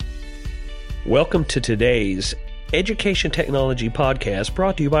Welcome to today's Education Technology Podcast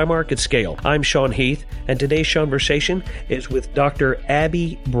brought to you by MarketScale. I'm Sean Heath, and today's conversation is with Dr.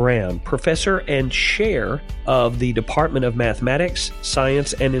 Abbie Brown, professor and chair of the Department of Mathematics,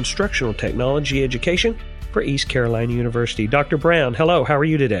 Science, and Instructional Technology Education for East Carolina University. Dr. Brown, hello. How are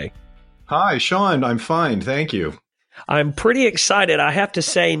you today? Hi, Sean. I'm fine. Thank you. I'm pretty excited. I have to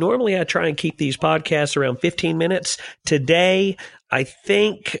say, normally I try and keep these podcasts around 15 minutes. Today, I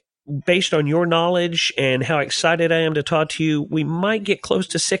think, based on your knowledge and how excited I am to talk to you, we might get close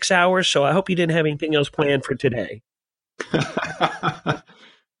to 6 hours. So I hope you didn't have anything else planned for today.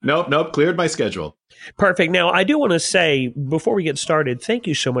 Nope. Cleared my schedule. Perfect. Now, I do want to say, before we get started, thank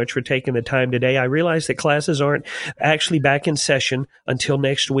you so much for taking the time today. I realize that classes aren't actually back in session until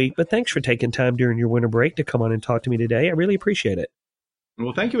next week, but thanks for taking time during your winter break to come on and talk to me today. I really appreciate it.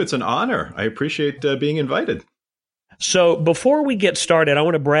 Well, thank you. It's an honor. I appreciate being invited. So before we get started, I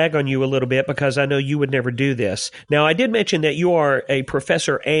want to brag on you a little bit because I know you would never do this. Now, I did mention that you are a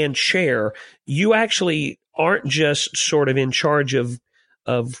professor and chair. You actually aren't just sort of in charge of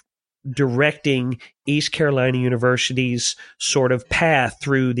directing East Carolina University's sort of path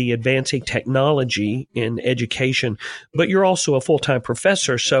through the advancing technology in education, but you're also a full-time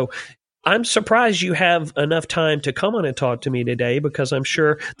professor. So I'm surprised you have enough time to come on and talk to me today because I'm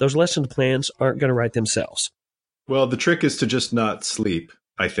sure those lesson plans aren't going to write themselves. Well, the trick is to just not sleep,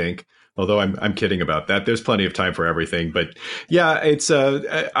 I think. Although I'm kidding about that. There's plenty of time for everything. But yeah, it's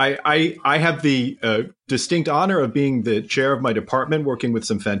I have the distinct honor of being the chair of my department, working with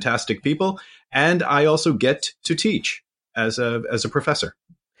some fantastic people, and I also get to teach as a professor.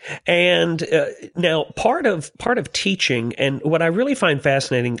 And now part of teaching, and what I really find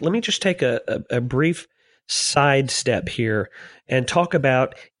fascinating, let me just take a brief sidestep here and talk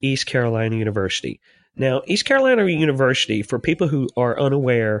about East Carolina University. Now, East Carolina University, for people who are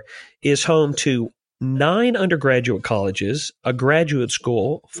unaware, is home to 9 undergraduate colleges, a graduate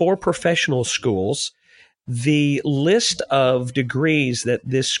school, 4 professional schools. The list of degrees that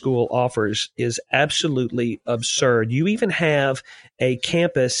this school offers is absolutely absurd. You even have a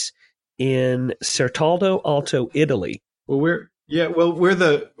campus in Certaldo Alto, Italy. Well,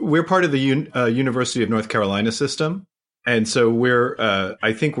 we're part of the University of North Carolina system, and so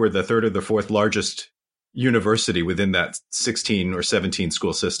I think we're the 3rd or the 4th largest university within that 16 or 17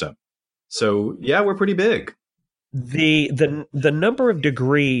 school system. So yeah, we're pretty big. The number of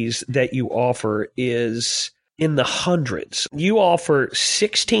degrees that you offer is in the hundreds. You offer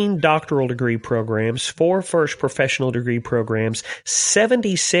 16 doctoral degree programs, 4 first professional degree programs,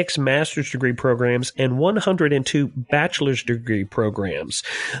 76 master's degree programs, and 102 bachelor's degree programs.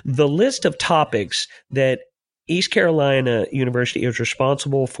 The list of topics that East Carolina University is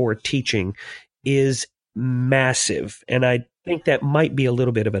responsible for teaching is massive, and I think that might be a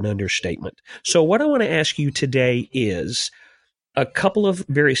little bit of an understatement. So what I want to ask you today is a couple of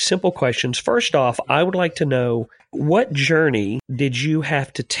very simple questions. First off, I would like to know, what journey did you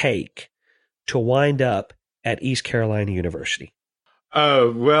have to take to wind up at East Carolina University?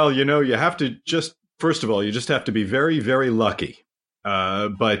 Well, you have to first of all, you just have to be very, very lucky.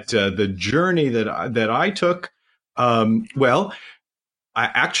 But the journey that I took,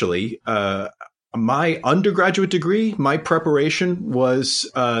 my undergraduate degree, my preparation was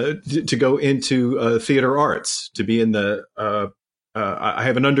to go into theater arts, to be in the I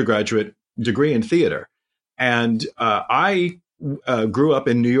have an undergraduate degree in theater. And I grew up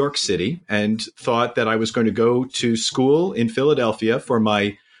in New York City and thought that I was going to go to school in Philadelphia for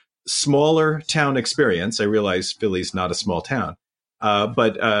my smaller town experience. I realize Philly's not a small town.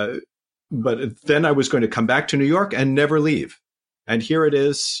 But then I was going to come back to New York and never leave. And here it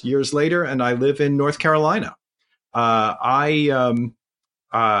is years later, and I live in North Carolina. I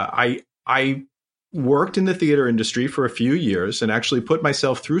worked in the theater industry for a few years and actually put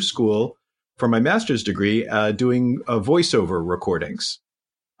myself through school for my master's degree doing voiceover recordings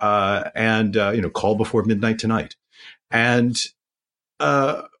and Call Before Midnight Tonight, and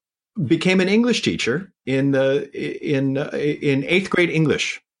became an English teacher in 8th grade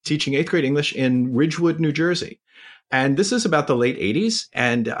English, teaching 8th grade English in Ridgewood, New Jersey. And this is about the late 80s,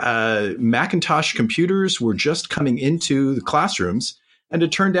 and Macintosh computers were just coming into the classrooms. And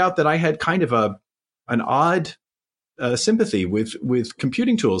it turned out that I had kind of an odd sympathy with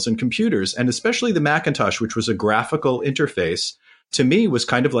computing tools and computers, and especially the Macintosh, which was a graphical interface, to me was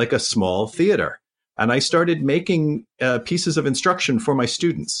kind of like a small theater. And I started making pieces of instruction for my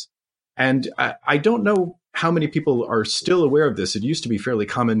students. And I don't know how many people are still aware of this. It used to be fairly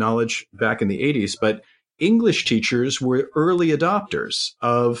common knowledge back in the 80s, but English teachers were early adopters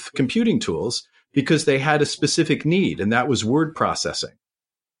of computing tools because they had a specific need, and that was word processing.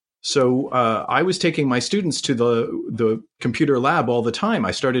 So I was taking my students to the computer lab all the time.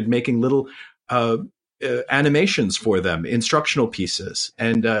 I started making little animations for them, instructional pieces,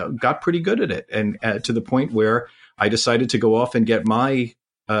 and got pretty good at it. And to the point where I decided to go off and get my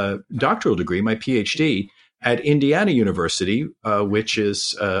doctoral degree, my PhD, at Indiana University, which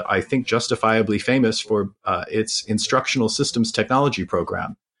is, I think, justifiably famous for its instructional systems technology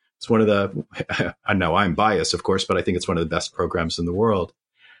program. It's one of the, I know I'm biased, of course, but I think it's one of the best programs in the world.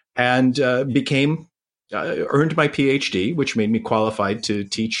 And earned my PhD, which made me qualified to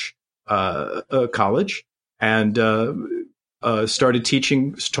teach college, and started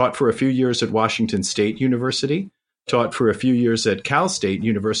teaching, taught for a few years at Washington State University, taught for a few years at Cal State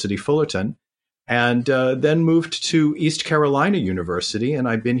University Fullerton, and then moved to East Carolina University. And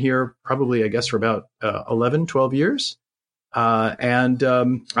I've been here probably, I guess, for about 11, 12 years. And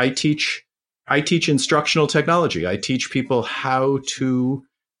I teach instructional technology. I teach people how to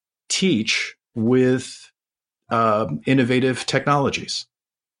teach with innovative technologies.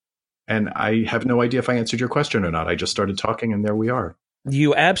 And I have no idea if I answered your question or not. I just started talking, and there we are.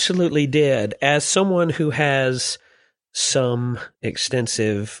 You absolutely did. As someone who has some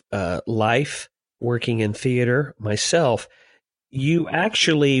extensive life working in theater myself, you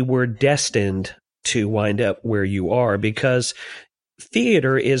actually were destined to wind up where you are, because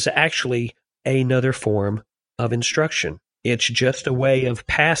theater is actually another form of instruction. It's just a way of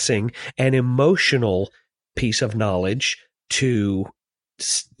passing an emotional piece of knowledge to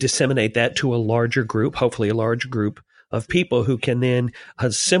disseminate that to a larger group, hopefully a large group of people who can then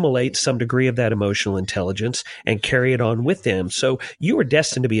assimilate some degree of that emotional intelligence and carry it on with them. So you were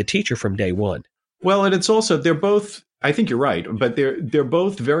destined to be a teacher from day one. Well, and it's also, they're both, I think you're right, but they're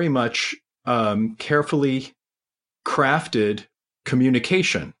both very much carefully crafted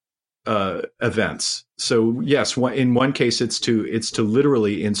communication events. So yes, in one case it's to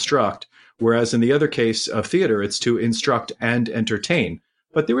literally instruct, whereas in the other case of theater, it's to instruct and entertain.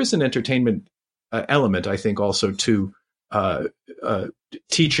 But there is an entertainment element, I think, also to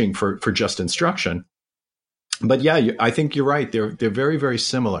teaching for just instruction. But yeah, I think you're right. They're very, very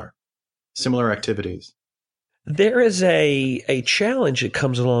similar activities. There is a challenge that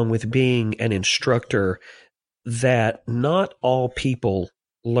comes along with being an instructor, that not all people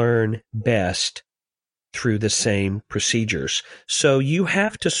learn best through the same procedures. So you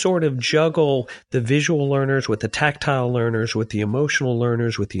have to sort of juggle the visual learners with the tactile learners, with the emotional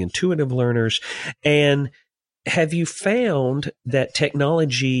learners, with the intuitive learners. And have you found that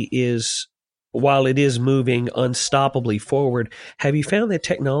technology is, while it is moving unstoppably forward, have you found that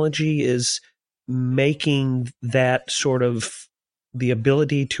technology is making that sort of the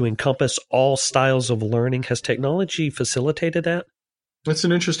ability to encompass all styles of learning? Has technology facilitated that? That's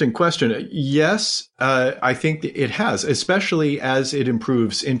an interesting question. Yes, I think it has, especially as it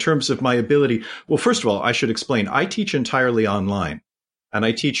improves in terms of my ability. Well, first of all, I should explain, I teach entirely online, and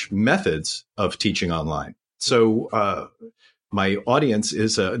I teach methods of teaching online. So my audience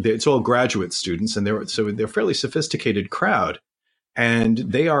is, it's all graduate students, and they're a fairly sophisticated crowd. And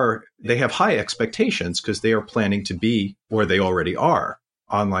they have high expectations because they are planning to be, or they already are,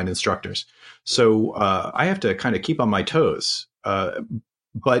 online instructors. So I have to kind of keep on my toes.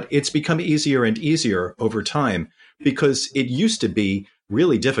 But it's become easier and easier over time, because it used to be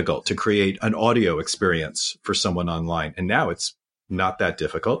really difficult to create an audio experience for someone online. And now it's not that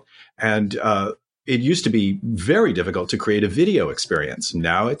difficult. And it used to be very difficult to create a video experience.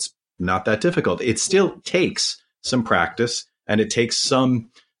 Now it's not that difficult. It still takes some practice, and it takes some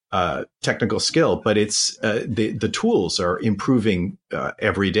technical skill, but it's the tools are improving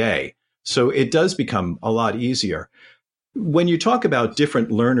every day. So it does become a lot easier. When you talk about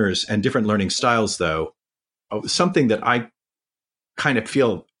different learners and different learning styles, though, something that I kind of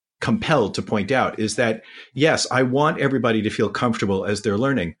feel compelled to point out is that, yes, I want everybody to feel comfortable as they're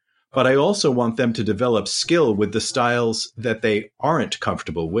learning, but I also want them to develop skill with the styles that they aren't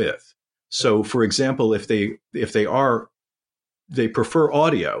comfortable with. So, for example, if they prefer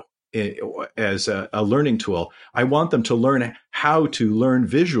audio as a learning tool, I want them to learn how to learn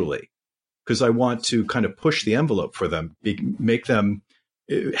visually, because I want to kind of push the envelope for them,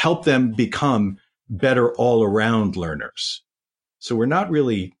 help them become better all around learners. So we're not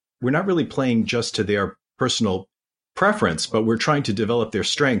really playing just to their personal preference, but we're trying to develop their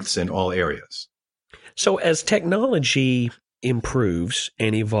strengths in all areas. So as technology improves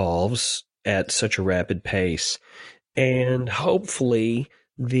and evolves at such a rapid pace, and hopefully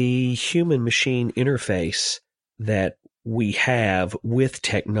the human-machine interface that we have with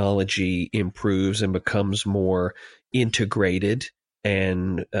technology improves and becomes more integrated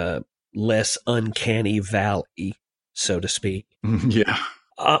and less uncanny valley, so to speak. Yeah.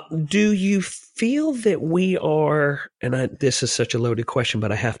 Do you feel that we are, and this is such a loaded question,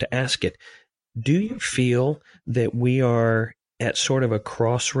 but I have to ask it. Do you feel that we are at sort of a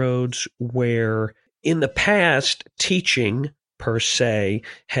crossroads where in the past, teaching per se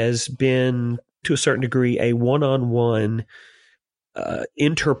has been to a certain degree a one-on-one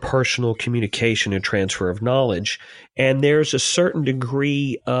interpersonal communication and transfer of knowledge. And there's a certain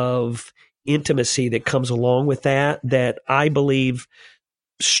degree of intimacy that comes along with that I believe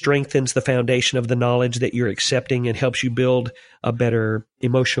strengthens the foundation of the knowledge that you're accepting and helps you build a better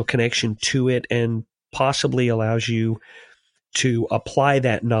emotional connection to it and possibly allows you to apply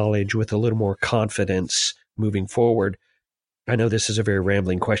that knowledge with a little more confidence moving forward. I know this is a very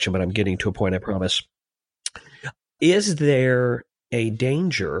rambling question, but I'm getting to a point, I promise. Is there a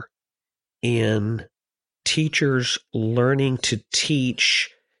danger in teachers learning to teach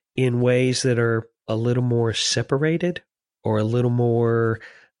in ways that are a little more separated or a little more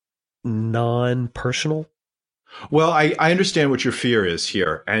non-personal? Well, I understand what your fear is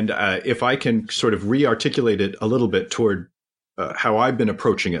here. And if I can sort of re-articulate it a little bit toward how I've been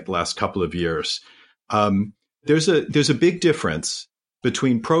approaching it the last couple of years, there's a big difference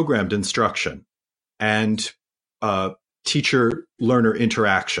between programmed instruction and teacher-learner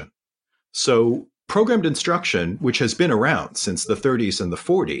interaction. So programmed instruction, which has been around since the 30s and the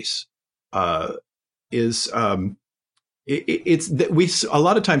 40s, a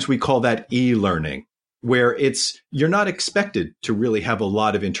lot of times we call that e-learning, where you're not expected to really have a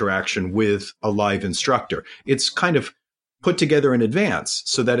lot of interaction with a live instructor. It's kind of put together in advance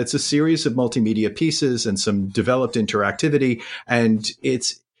so that it's a series of multimedia pieces and some developed interactivity, and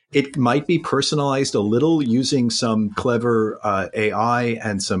it might be personalized a little using some clever AI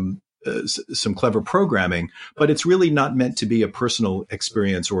and some clever programming, but it's really not meant to be a personal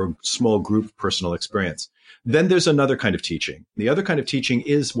experience or a small group personal experience. Then there's another kind of teaching. The other kind of teaching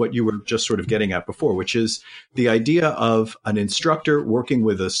is what you were just sort of getting at before, which is the idea of an instructor working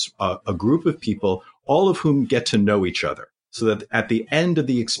with a group of people, all of whom get to know each other, so that at the end of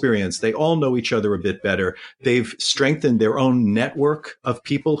the experience, they all know each other a bit better. They've strengthened their own network of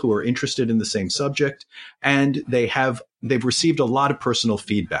people who are interested in the same subject, and they've received a lot of personal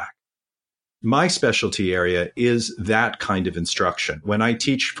feedback. My specialty area is that kind of instruction. When I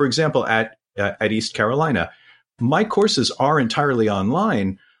teach, for example, at East Carolina, my courses are entirely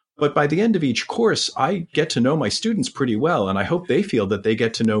online, but by the end of each course, I get to know my students pretty well, and I hope they feel that they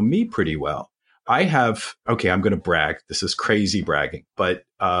get to know me pretty well. I'm going to brag. This is crazy bragging, but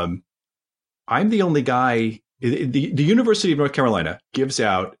I'm the only guy. The University of North Carolina gives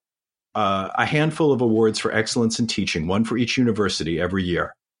out a handful of awards for excellence in teaching, one for each university every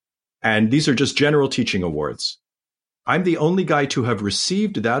year. And these are just general teaching awards. I'm the only guy to have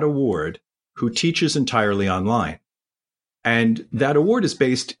received that award who teaches entirely online. And that award is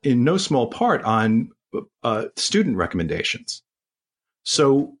based in no small part on student recommendations.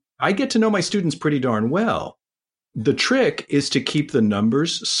 So I get to know my students pretty darn well. The trick is to keep the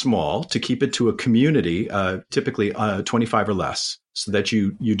numbers small, to keep it to a community, typically 25 or less, so that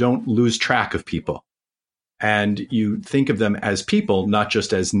you don't lose track of people. And you think of them as people, not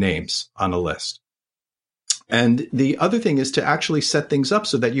just as names on a list. And the other thing is to actually set things up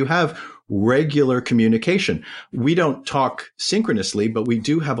so that you have regular communication. We don't talk synchronously, but we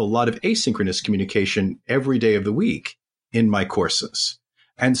do have a lot of asynchronous communication every day of the week in my courses.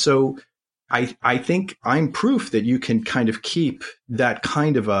 And so I think I'm proof that you can kind of keep that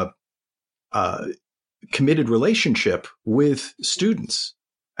kind of a committed relationship with students,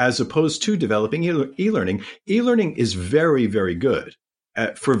 as opposed to developing e-learning. E-learning is very, very good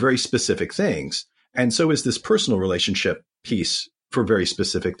for very specific things. And so is this personal relationship piece for very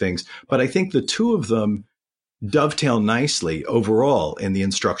specific things. But I think the two of them dovetail nicely overall in the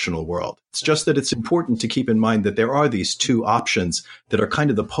instructional world. It's just that it's important to keep in mind that there are these two options that are kind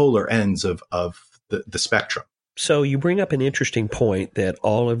of the polar ends of the spectrum. So you bring up an interesting point that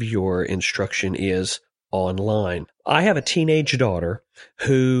all of your instruction is online. I have a teenage daughter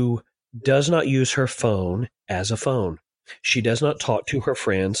who does not use her phone as a phone. She does not talk to her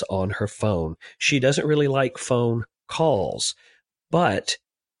friends on her phone. She doesn't really like phone calls, but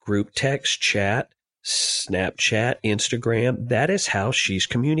group text, chat, Snapchat, Instagram, that is how she's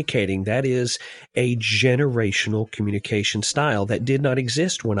communicating. That is a generational communication style that did not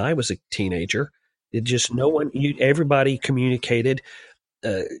exist when I was a teenager. It just everybody communicated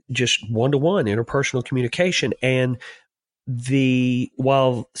just one-to-one interpersonal communication. And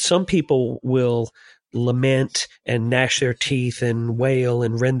while some people will lament and gnash their teeth and wail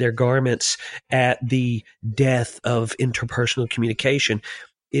and rend their garments at the death of interpersonal communication,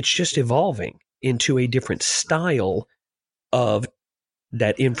 it's just evolving into a different style of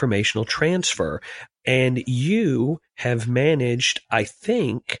that informational transfer. And you have managed, I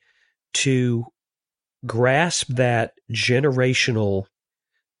think, to grasp that generational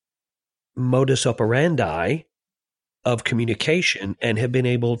modus operandi of communication and have been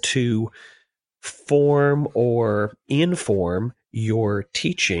able to form or inform your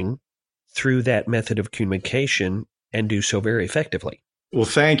teaching through that method of communication and do so very effectively. Well,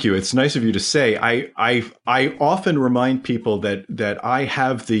 thank you. It's nice of you to say. I often remind people that I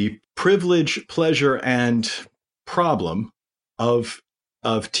have the privilege, pleasure, and problem of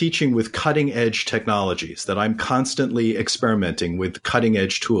teaching with cutting edge technologies, that I'm constantly experimenting with cutting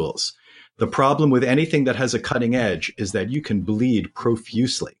edge tools. The problem with anything that has a cutting edge is that you can bleed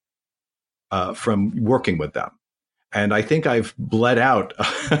profusely from working with them. And I think I've bled out,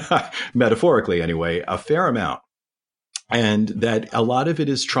 metaphorically anyway, a fair amount. And that a lot of it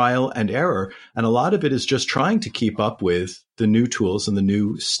is trial and error. And a lot of it is just trying to keep up with the new tools and the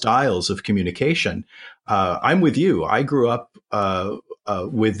new styles of communication. I'm with you. I grew up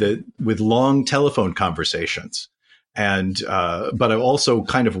with long telephone conversations. And but I'm also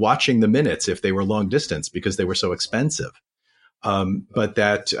kind of watching the minutes if they were long distance because they were so expensive. But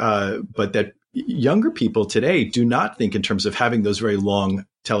that younger people today do not think in terms of having those very long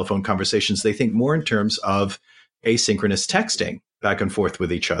telephone conversations. They think more in terms of asynchronous texting back and forth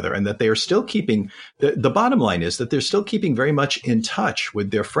with each other, and that they are still keeping the bottom line is that they're still keeping very much in touch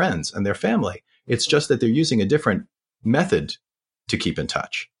with their friends and their family. It's just that they're using a different method to keep in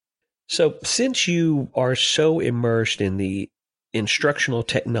touch. So since you are so immersed in the instructional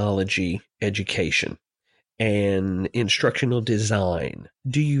technology education and instructional design,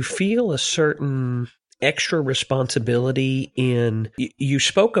 do you feel a certain extra responsibility in, you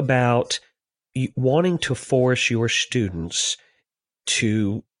spoke about wanting to force your students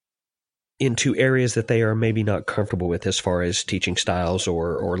into areas that they are maybe not comfortable with as far as teaching styles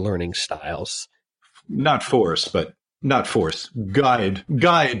or learning styles? Not force, but not force. Guide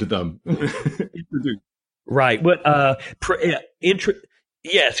them. Right. But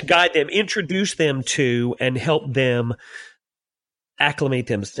yes, guide them, introduce them to, and help them acclimate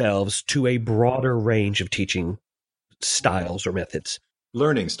themselves to a broader range of teaching styles or methods.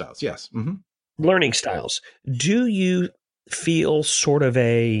 Learning styles, yes. Mm-hmm. Learning styles. Do you feel sort of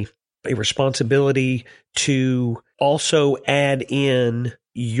a responsibility to also add in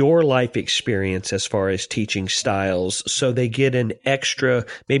your life experience as far as teaching styles so they get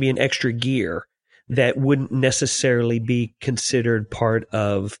maybe an extra gear that wouldn't necessarily be considered part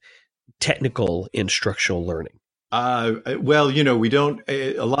of technical instructional learning? Well, we don't,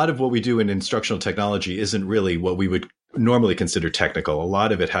 a lot of what we do in instructional technology isn't really what we would normally consider technical. A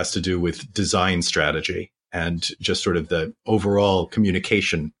lot of it has to do with design strategy and just sort of the overall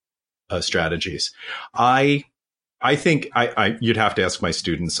communication strategies. I think you'd have to ask my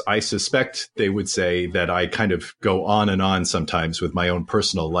students. I suspect they would say that I kind of go on and on sometimes with my own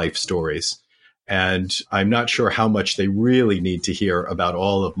personal life stories. And I'm not sure how much they really need to hear about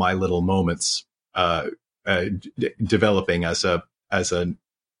all of my little moments developing as an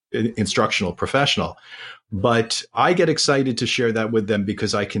instructional professional. But I get excited to share that with them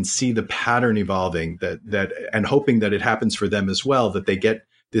because I can see the pattern evolving that and hoping that it happens for them as well, that they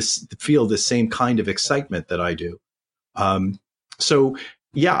feel the same kind of excitement that I do. So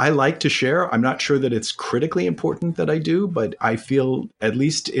yeah, I like to share. I'm not sure that it's critically important that I do, but I feel at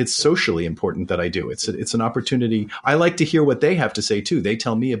least it's socially important that I do. It's an opportunity. I like to hear what they have to say too. They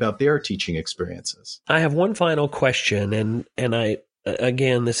tell me about their teaching experiences. I have one final question, and I,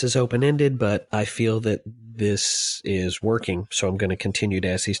 again, this is open-ended, but I feel that this is working, so I'm going to continue to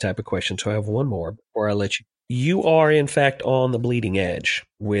ask these type of questions. So I have one more before I let you. You are, in fact, on the bleeding edge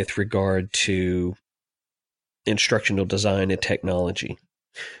with regard to instructional design and technology.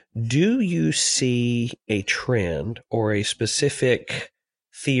 Do you see a trend or a specific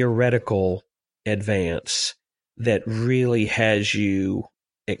theoretical advance that really has you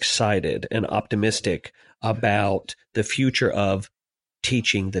excited and optimistic about the future of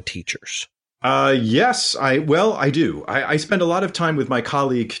teaching the teachers? Yes, I do. I spend a lot of time with my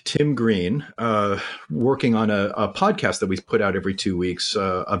colleague, Tim Green, working on a podcast that we put out every 2 weeks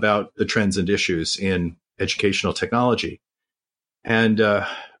about the trends and issues in educational technology. And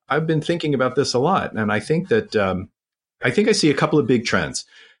I've been thinking about this a lot. And I think that I see a couple of big trends.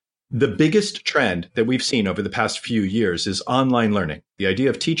 The biggest trend that we've seen over the past few years is online learning, the idea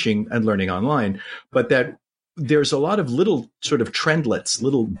of teaching and learning online, but that there's a lot of little sort of trendlets,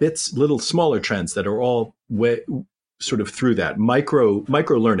 little bits, little smaller trends that are all sort of through that. Micro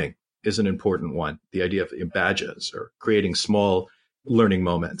learning is an important one. The idea of badges or creating small learning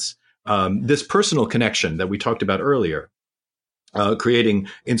moments. This personal connection that we talked about earlier, creating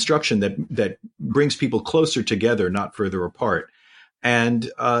instruction that brings people closer together, not further apart.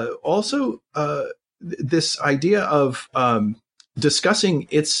 And also this idea of discussing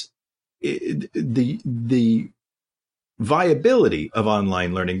the viability of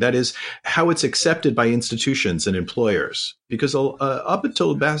online learning, that is, how it's accepted by institutions and employers. Because up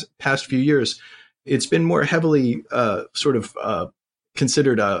until the past few years, it's been more heavily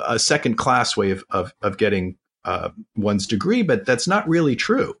considered a second-class way of getting one's degree, but that's not really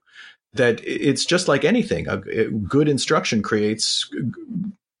true. That it's just like anything. Good instruction creates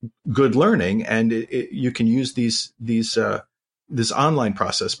good learning, and you can use this online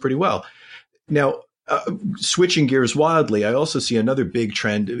process pretty well. Now, switching gears wildly, I also see another big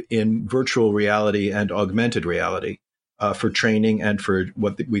trend in virtual reality and augmented reality for training and for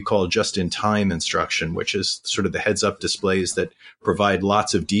what we call just-in-time instruction, which is sort of the heads-up displays that provide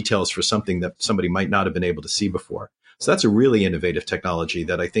lots of details for something that somebody might not have been able to see before. So that's a really innovative technology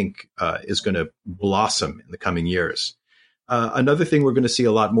that I think is going to blossom in the coming years. Another thing we're going to see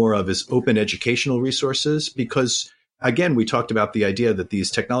a lot more of is open educational resources, because again, we talked about the idea that these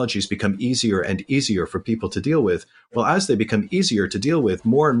technologies become easier and easier for people to deal with. Well, as they become easier to deal with,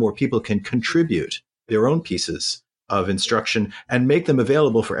 more and more people can contribute their own pieces of instruction and make them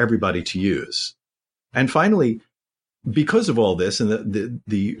available for everybody to use. And finally, because of all this and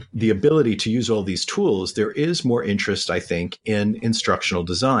the ability to use all these tools, there is more interest, I think, in instructional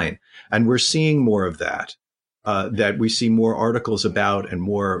design. And we're seeing more of that, that we see more articles about and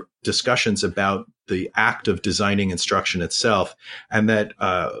more discussions about the act of designing instruction itself, and that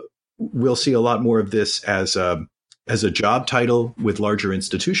we'll see a lot more of this as a job title with larger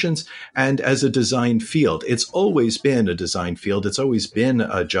institutions and as a design field. It's always been a design field. It's always been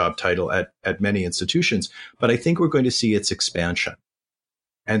a job title at many institutions, but I think we're going to see its expansion.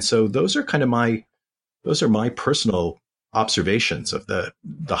 And so those are my personal observations of the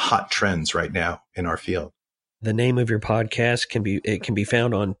hot trends right now in our field. The name of your podcast can be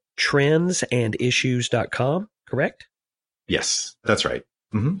found on trendsandissues.com, correct? Yes, that's right.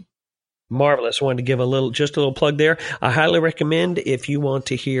 Mm-hmm. Marvelous. Wanted to give a little plug there. I highly recommend, if you want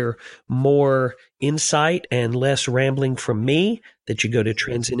to hear more insight and less rambling from me, that you go to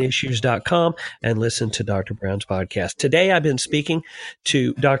trendsandissues.com and listen to Dr. Brown's podcast. Today, I've been speaking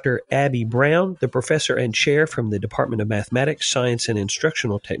to Dr. Abbie Brown, the professor and chair from the Department of Mathematics, Science, and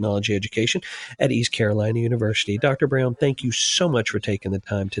Instructional Technology Education at East Carolina University. Dr. Brown, thank you so much for taking the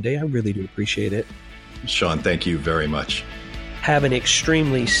time today. I really do appreciate it. Sean, thank you very much. Have an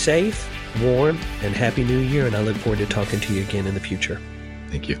extremely safe, warm, and happy new year, and I look forward to talking to you again in the future.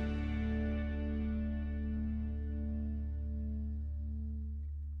 Thank you.